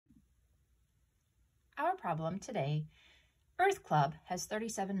Our problem today, Earth Club has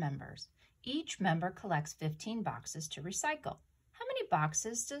 37 members. Each member collects 15 boxes to recycle. How many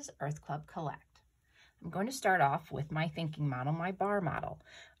boxes does Earth Club collect? I'm going to start off with my thinking model, my bar model.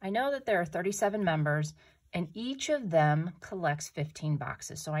 I know that there are 37 members and each of them collects 15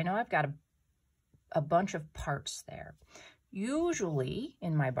 boxes. So I know I've got a bunch of parts there. Usually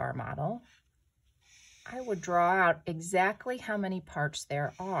in my bar model, I would draw out exactly how many parts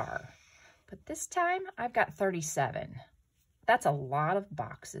there are. But this time I've got 37. That's a lot of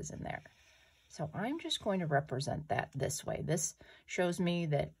boxes in there. So I'm just going to represent that this way. This shows me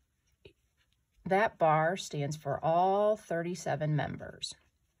that that bar stands for all 37 members.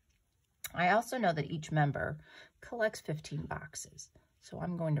 I also know that each member collects 15 boxes. So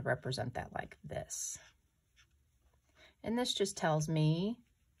I'm going to represent that like this. And this just tells me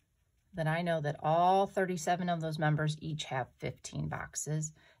that I know that all 37 of those members each have 15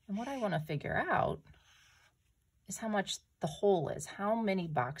 boxes. And what I want to figure out is how much the whole is. How many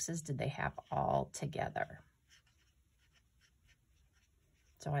boxes did they have all together?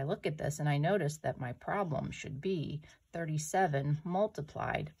 So I look at this and I notice that my problem should be 37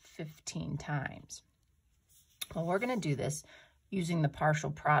 multiplied 15 times. Well, we're going to do this using the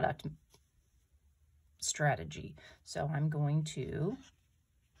partial product strategy. So I'm going to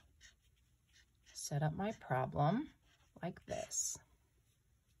set up my problem like this.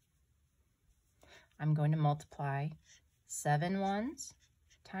 I'm going to multiply 7 ones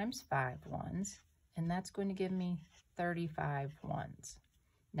times 5 ones, and that's going to give me 35 ones.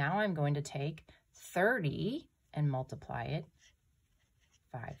 Now I'm going to take 30 and multiply it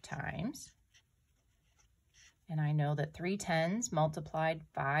 5 times. And I know that 3 tens multiplied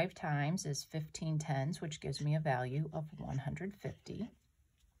 5 times is 15 tens, which gives me a value of 150.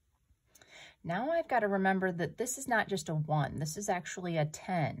 Now I've got to remember that this is not just a 1, this is actually a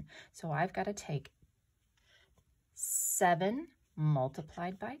 10. So I've got to take 7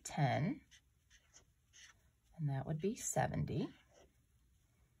 multiplied by 10, and that would be 70.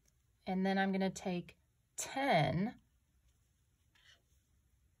 And then I'm going to take 10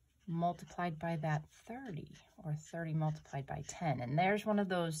 multiplied by that 30, or 30 multiplied by 10. And there's one of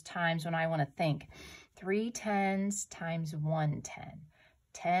those times when I want to think 3 tens times 1 10.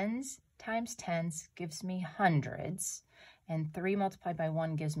 Tens times tens gives me hundreds, and 3 multiplied by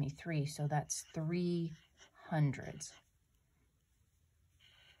 1 gives me 3, so that's 3 hundreds.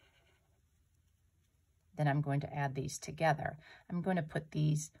 Then I'm going to add these together. I'm going to put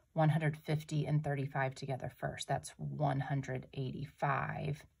these 150 and 35 together first. That's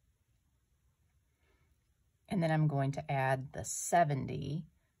 185. And then I'm going to add the 70,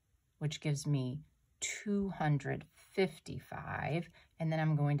 which gives me 255. And then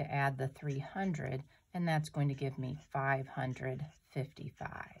I'm going to add the 300, and that's going to give me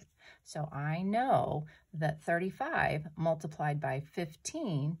 555. So I know that 35 multiplied by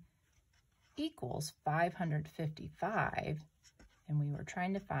 15 equals 555, and we were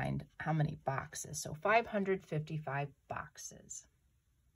trying to find how many boxes. So 555 boxes.